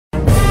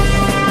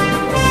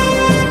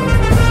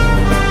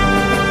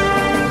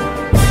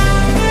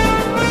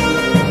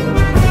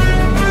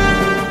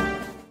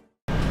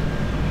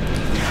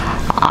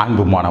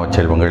அன்பு மாணவ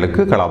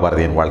செல்வங்களுக்கு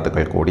கலாபாரதியின்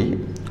வாழ்த்துக்கள் கூடி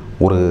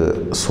ஒரு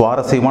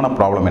சுவாரஸ்யமான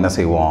ப்ராப்ளம் என்ன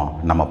செய்வோம்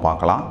நம்ம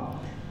பார்க்கலாம்.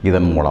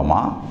 இதன்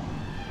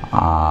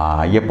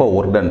மூலமாக எப்போ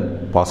ஒர்க் டன்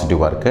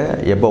பாசிட்டிவாக இருக்குது,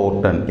 எப்போ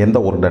ஒர்க் டன் எந்த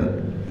ஒர்க் டன்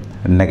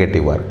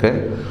நெகட்டிவாக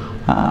இருக்குது,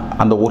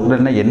 அந்த ஒர்க்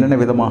டன்னை என்னென்ன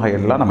விதமாக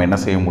எல்லாம் நம்ம என்ன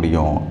செய்ய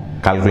முடியும்,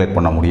 கால்குலேட்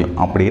பண்ண முடியும்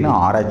அப்படின்னு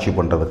ஆராய்ச்சி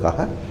பண்ணுறதுக்காக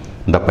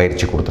இந்த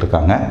பயிற்சி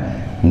கொடுத்துருக்காங்க.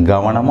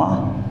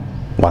 கவனமாக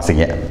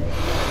வாசிங்க.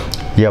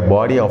 A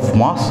body of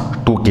mass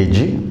 2 kg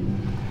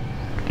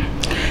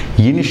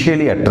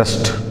initially at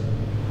rest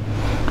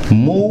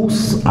moves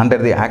under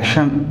the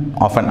action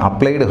of an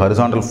applied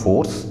horizontal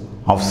force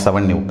of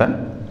 7 Newton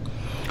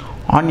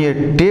on a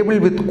table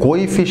with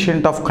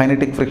coefficient of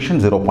kinetic friction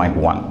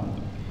 0.1.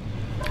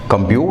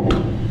 Compute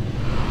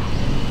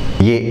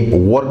A.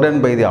 Work done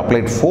by the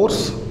applied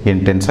force in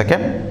 10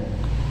 seconds.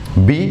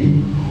 B.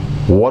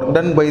 Work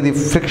done by the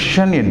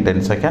friction in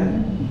 10 seconds.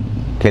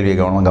 கேள்வியை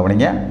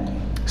கவனிங்க.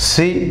 C.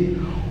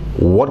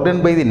 Work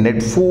done by the net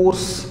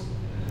force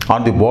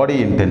on the body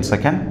in 10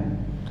 seconds.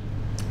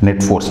 Net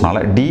force நால.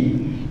 D.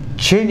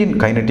 Change in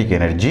kinetic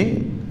energy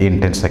in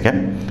 10 seconds.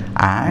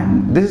 And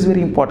this is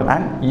very important.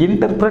 And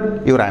interpret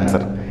your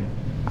answer.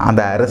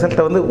 அந்த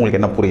ரிசல்ட்டை வந்து உங்களுக்கு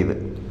என்ன புரியுது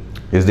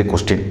is the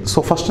question. So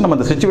first நம்ம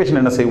அந்த situation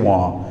என்ன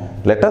செய்வோம்,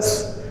 let us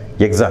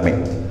examine.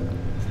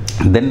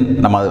 Then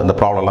நம்ம அந்த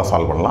ப்ராப்ளம்லாம்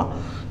சால்வ் பண்ணலாம்.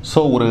 ஸோ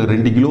ஒரு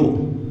 2 கிலோ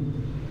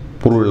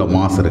பொருளில்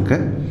மாஸ்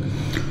இருக்குது,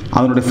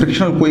 அதனுடைய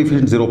ஃப்ரிக்ஷனல்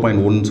கோஎஃபிஷியன்ட்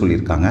 0.1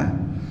 சொல்லியிருக்காங்க.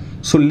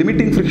 ஸோ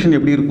லிமிட்டிங் ஃப்ரிக்ஷன்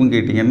எப்படி இருக்குன்னு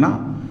கேட்டிங்கன்னா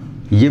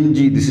mg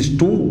this is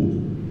 2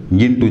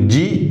 into g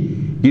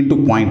into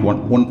 0.1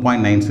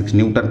 1.96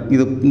 Newton.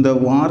 இது இந்த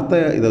வார்த்தை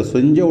இதை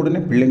செஞ்ச உடனே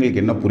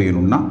பிள்ளைங்களுக்கு என்ன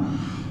புரியணும்னா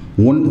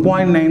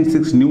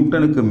 1.96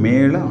 நியூட்டனுக்கு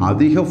மேலே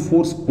அதிக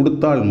ஃபோர்ஸ்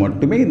கொடுத்தால்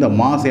மட்டுமே இந்த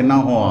மாஸ் என்ன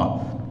ஆகும்,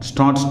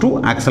 ஸ்டார்ட்ஸ் டு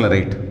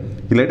ஆக்சலரேட்,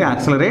 இல்லாட்டி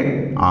ஆக்சலரேட்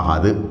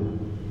ஆகாது.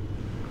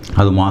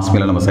 அது மாஸ்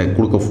மேலே நம்ம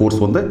கொடுக்க ஃபோர்ஸ்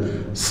வந்து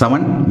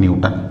 7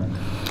 நியூட்டன்.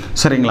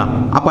 சரிங்களா?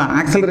 அப்போ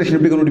ஆக்சலரேஷன்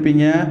எப்படி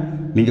கண்டுபிடிப்பீங்க,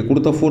 நீங்கள்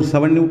கொடுத்த force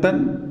 7 Newton,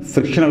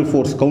 frictional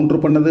force counter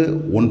பண்ணது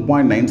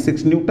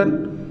 1.96 Newton,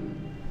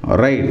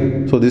 right?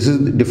 So this is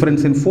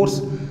difference in force.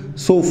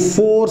 So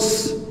force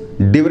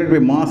divided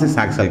by mass is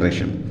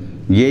acceleration.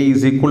 A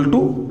is equal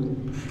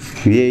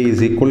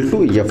to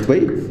F by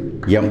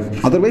m.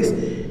 Otherwise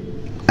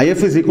F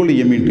is equal to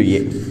m into A.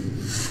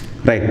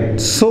 Right.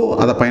 So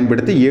அதை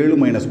பயன்படுத்தி 7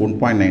 minus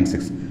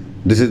 1.96.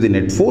 This is the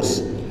net force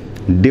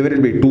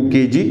divided by 2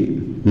 kg.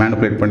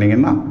 Manipulate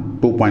பண்ணிங்கன்னா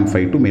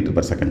 2.52 metre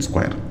per second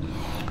square.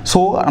 So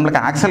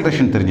நம்மளுக்கு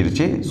acceleration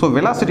தெரிஞ்சிருச்சு. So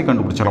velocity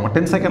கண்டுபிடிச்சிடலாம்.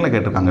 10 செகண்டில்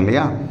கேட்டிருக்காங்க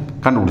இல்லையா,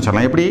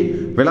 கண்டுபிடிச்சிடலாம். எப்படி?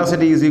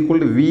 Velocity is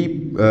equal to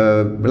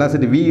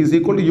velocity v is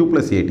equal to u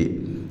plus at.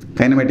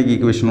 Kinematic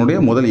ஈக்குவேஷனுடைய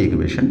முதல்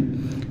ஈக்குவேஷன்.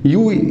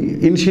 u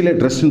இனிஷியல்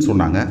அட் ரெஸ்ட்னு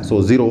சொன்னாங்க. So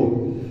 0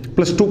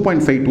 plus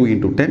 2.52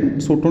 into 10,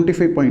 so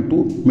 25.2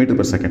 metre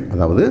per second.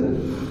 அதாவது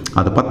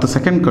அது 10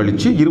 செகண்ட்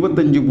கழித்து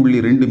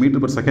 25.2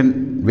 மீட்டர் per செகண்ட்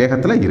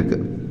வேகத்தில் இருக்குது.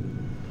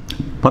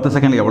 10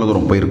 செகண்டில் எவ்வளோ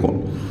தூரம் போயிருக்கும்.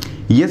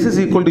 S is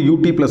equal to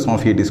ut plus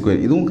half at square.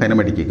 இதுவும்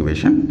kinematic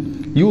equation.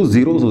 u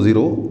 0, so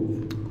 0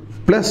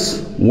 plus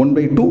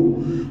 1/2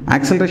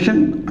 acceleration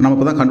நம்ம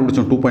இப்போ தான்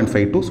கண்டுபிடிச்சோம்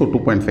 2.52, so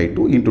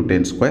 2.52 into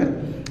 10 square.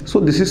 So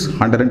this is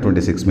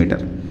 126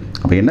 metre.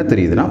 அப்போ என்ன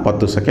தெரியுதுன்னா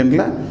 10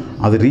 செகண்டில்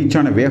அது ரீச்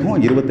ஆன வேகம்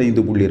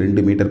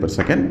 25.2 மீட்டர் per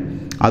செகண்ட்.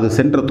 அது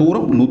சென்ற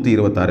தூரம்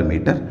 126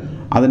 மீட்டர்.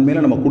 அதன் மேலே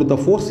நம்ம கொடுத்த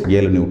ஃபோர்ஸ்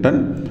 7 நியூட்டன்.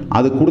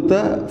 அது கொடுத்த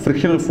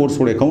ஃப்ரிக்ஷனல்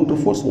ஃபோர்ஸோடைய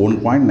கவுண்டர் ஃபோர்ஸ்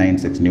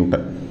 1.96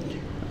 நியூட்டன்.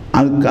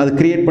 அது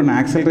கிரியேட் பண்ண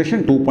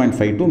acceleration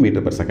 2.52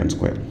 metre per second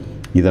square.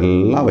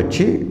 இதெல்லாம்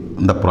வச்சு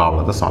இந்த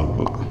ப்ராப்ளத்தை சால்வ்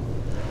பண்ணலாம்.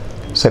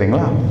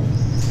 சரிங்களா?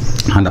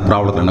 அந்த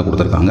ப்ராப்ளத்தில் என்ன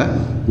கொடுத்துருக்காங்க,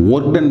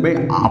 work done by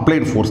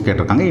applied force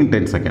கேட்டிருக்காங்க இன்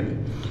 10 செகண்ட்.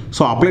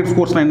 ஸோ அப்ளைட்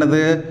ஃபோர்ஸ்னால்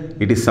என்னது,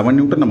 இட் இஸ் 7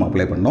 நியூட்டன் நம்ம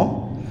அப்ளை பண்ணோம்,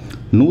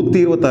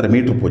 126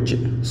 மீட்டர் போச்சு.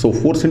 ஸோ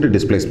ஃபோர்ஸ் இன்ட்டு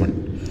டிஸ்பிளேஸ்மெண்ட்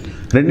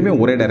ரெண்டுமே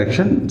ஒரே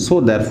direction. So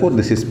there four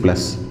this is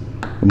plus,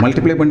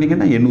 multiply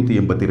பண்ணிங்கன்னா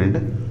 882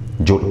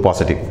 ஜூல்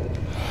பாசிட்டிவ்.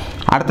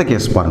 அடுத்த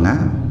கேஸ்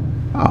பாருங்கள்,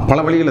 பல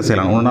வழிகளில்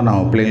செய்யலாம். ஒன்றுனா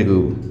நான்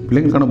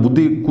பிள்ளைங்களுக்கான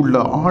புத்திக்குள்ள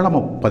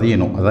ஆழமாக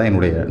பதியணும், அதுதான்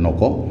என்னுடைய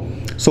நோக்கம்.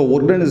 So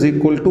work done is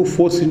equal to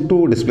force into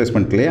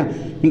displacement இல்லையா.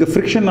 இங்கே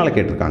ஃப்ரிக்ஷனால்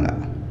கேட்டிருக்காங்க.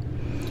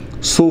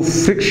 ஸோ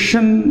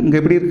ஃப்ரிக்ஷன் இங்கே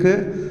எப்படி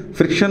இருக்குது,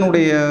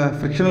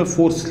 ஃப்ரிக்ஷனல்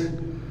ஃபோர்ஸ்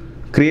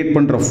க்ரியேட்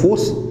பண்ணுற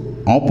force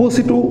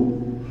opposite to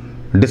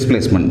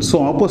displacement. So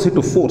opposite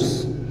to force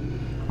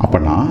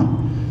அப்போனா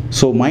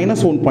ஸோ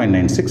மைனஸ்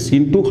 1.96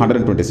 இன்ட்டு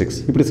 126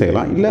 இப்படி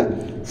செய்யலாம். இல்லை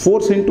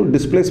force into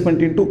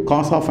displacement into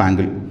cos of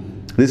angle,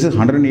 this is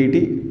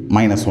 180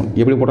 minus 1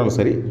 எப்படி போட்டாலும்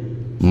சரி,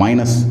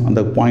 மைனஸ் அந்த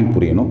பாயிண்ட்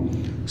புரியணும்.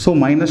 So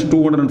minus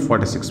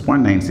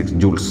 246.96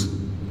 joules.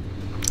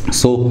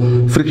 ஸோ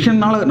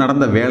ஃப்ரிக்ஷனால்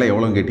நடந்த வேலை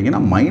எவ்வளோன்னு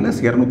கேட்டிங்கன்னா மைனஸ்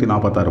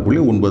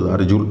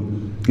 246.96 ஜூல்.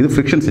 இது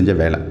ஃப்ரிக்ஷன் செஞ்ச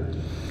வேலை.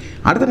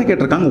 அடுத்தது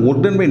கேட்டிருக்காங்க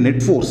work done by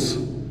net force.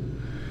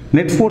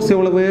 Net force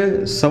எவ்வளவு,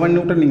 7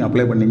 நியூட்டன் நீங்கள்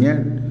அப்ளை பண்ணீங்க,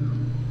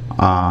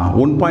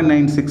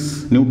 1.96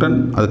 நியூட்டன்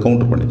அது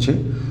கவுண்டர் பண்ணிச்சு.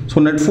 ஸோ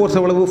நெட் ஃபோர்ஸ்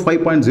எவ்வளவு,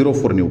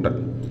 5.04 நியூட்டன்.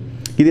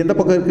 இது எந்த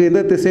பக்கம் இருக்குது,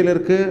 எந்த திசையில்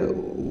இருக்குது,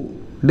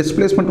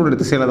 டிஸ்பிளேஸ்மெண்ட்டோட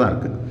திசையில் தான்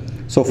இருக்குது.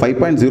 So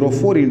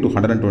 5.04 into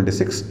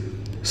 126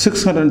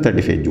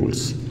 635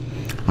 joules.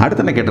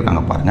 அடுத்து என்ன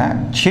கேட்டிருக்காங்க பாருங்கள்,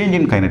 change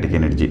in kinetic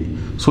energy.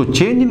 So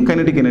change in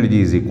kinetic energy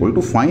is equal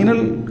to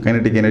final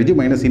kinetic energy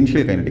minus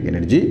initial kinetic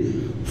energy.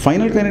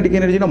 Final kinetic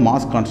எனர்ஜினா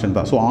mass constant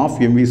தான். So of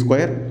mv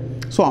square,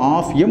 so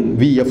of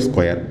mvf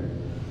square.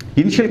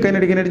 Initial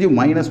kinetic energy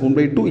minus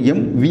 1/2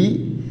 mv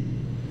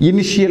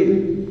initial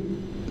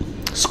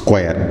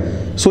square.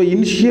 So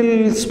initial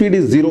speed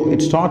is 0,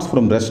 it starts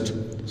from rest.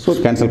 So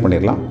cancel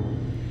பண்ணிடலாம்.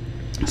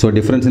 So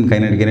difference in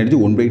kinetic energy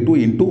 1/2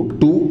 into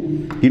 2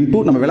 into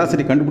நம்ம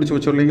velocity கண்டுபிடிச்சி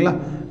வச்சோம் இல்லைங்களா,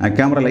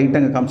 camera லைட்டாக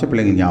அங்கே காமிச்சா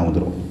பிள்ளைங்களுக்கு ஞாபகம்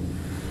வந்துடும்.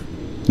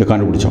 இங்கே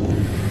கண்டுபிடிச்சோம்.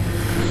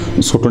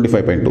 So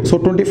 25.2. So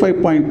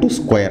 25.2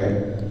 square.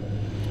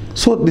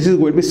 So this is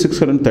going to be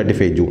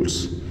 635 joules.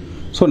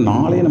 So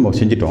நாளையே நம்ம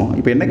செஞ்சிட்டோம்.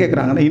 இப்போ என்ன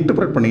கேட்குறாங்கன்னா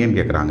இன்டர்பிரட் பண்ணீங்கன்னு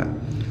கேட்குறாங்க.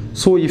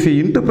 ஸோ இஃப் யூ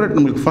இன்டர்பிரட்,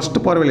 நம்மளுக்கு ஃபஸ்ட்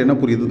பார்வையில் என்ன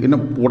புரியுது, என்ன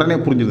உடனே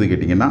புரிஞ்சுது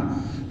கேட்டிங்கன்னா,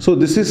 so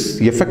this is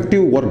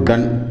effective work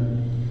done.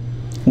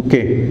 Okay,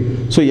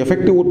 so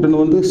effective work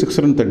done வந்து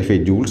 635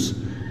 joules.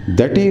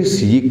 That is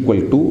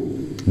equal to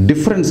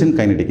difference in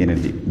kinetic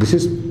energy. This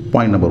is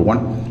point number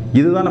 1.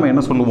 இதுதான் நம்ம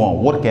என்ன சொல்லுவோம்,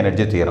 work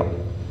energy theorem.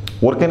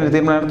 Work energy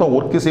theorem அர்த்தம்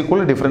work is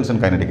equal to difference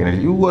in kinetic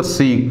energy. You are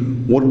seeing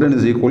work done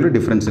is equal to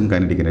difference in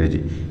kinetic energy.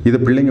 இதை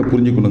பிள்ளைங்க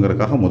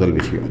புரிஞ்சுக்கணுங்கிறதுக்காக முதல்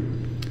விஷயம்.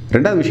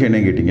 ரெண்டாவது விஷயம் என்ன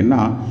கேட்டிங்கன்னா,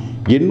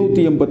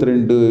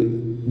 882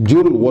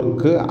 ஜூல்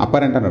ஒர்க்கு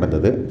அப்பரண்ட்டாக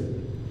நடந்தது.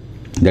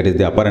 That is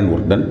the apparent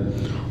work done.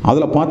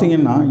 அதில்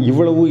பார்த்தீங்கன்னா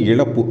இவ்வளவு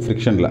இழப்பு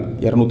ஃப்ரிக்ஷனில்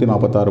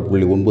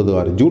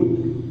 246.96 ஜூல்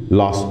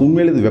லாஸ்.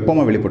 உண்மையில் இது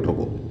வெப்பமாக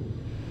வெளிப்பட்டிருக்கும்.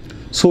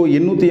 So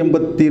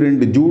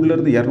 882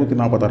 ஜூல்லேருந்து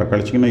 246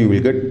 கழிச்சிங்கன்னா you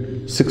will get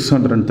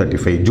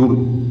 635 joule.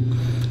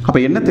 அப்போ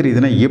என்ன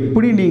தெரியுதுன்னா,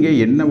 எப்படி நீங்கள்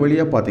என்ன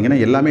வழியாக பார்த்தீங்கன்னா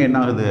எல்லாமே என்ன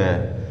ஆகுது,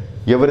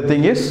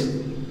 everything is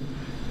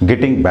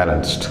getting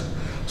balanced.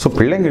 So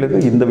பிள்ளைங்களுக்கு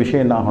இந்த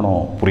விஷயம் என்ன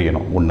ஆகணும்,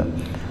 புரியணும். ஒன்று.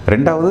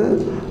 ரெண்டாவது,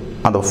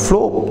 அந்த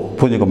ஃப்ளோ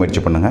புரிஞ்சுக்க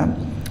முயற்சி பண்ணுங்கள்.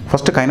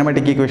 ஃபஸ்ட்டு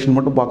கைனமேட்டிக் ஈக்குவேஷன்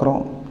மட்டும்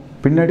பார்க்குறோம்,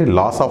 பின்னாடி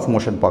லாஸ் ஆஃப்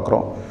மோஷன்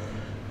பார்க்குறோம்,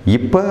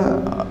 இப்போ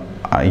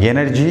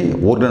எனர்ஜி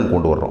ஒர்க்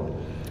கொண்டு வர்றோம்.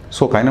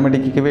 So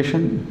kinematic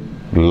equation,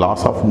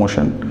 loss of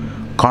motion,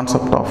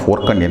 concept of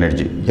work and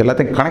energy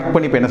எல்லாத்தையும் கனெக்ட்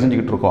பண்ணி இப்போ என்ன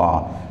செஞ்சுக்கிட்டு இருக்கோம்,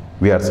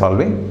 வி ஆர்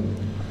சால்விங்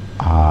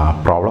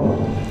ப்ராப்ளம்.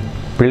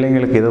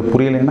 பிள்ளைங்களுக்கு எதுவும்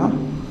புரியலைன்னா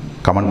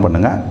கமெண்ட்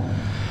பண்ணுங்கள்.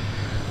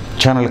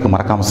 சேனலுக்கு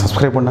மறக்காமல்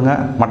சப்ஸ்கிரைப்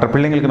பண்ணுங்கள். மற்ற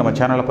பிள்ளைங்களுக்கு நம்ம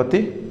சேனலை பற்றி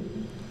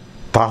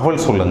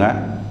தகவல் சொல்லுங்கள்.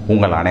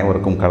 உங்கள்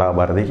அனைவருக்கும்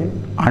கலாபாரதியின்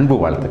அன்பு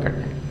வாழ்த்துக்கள்.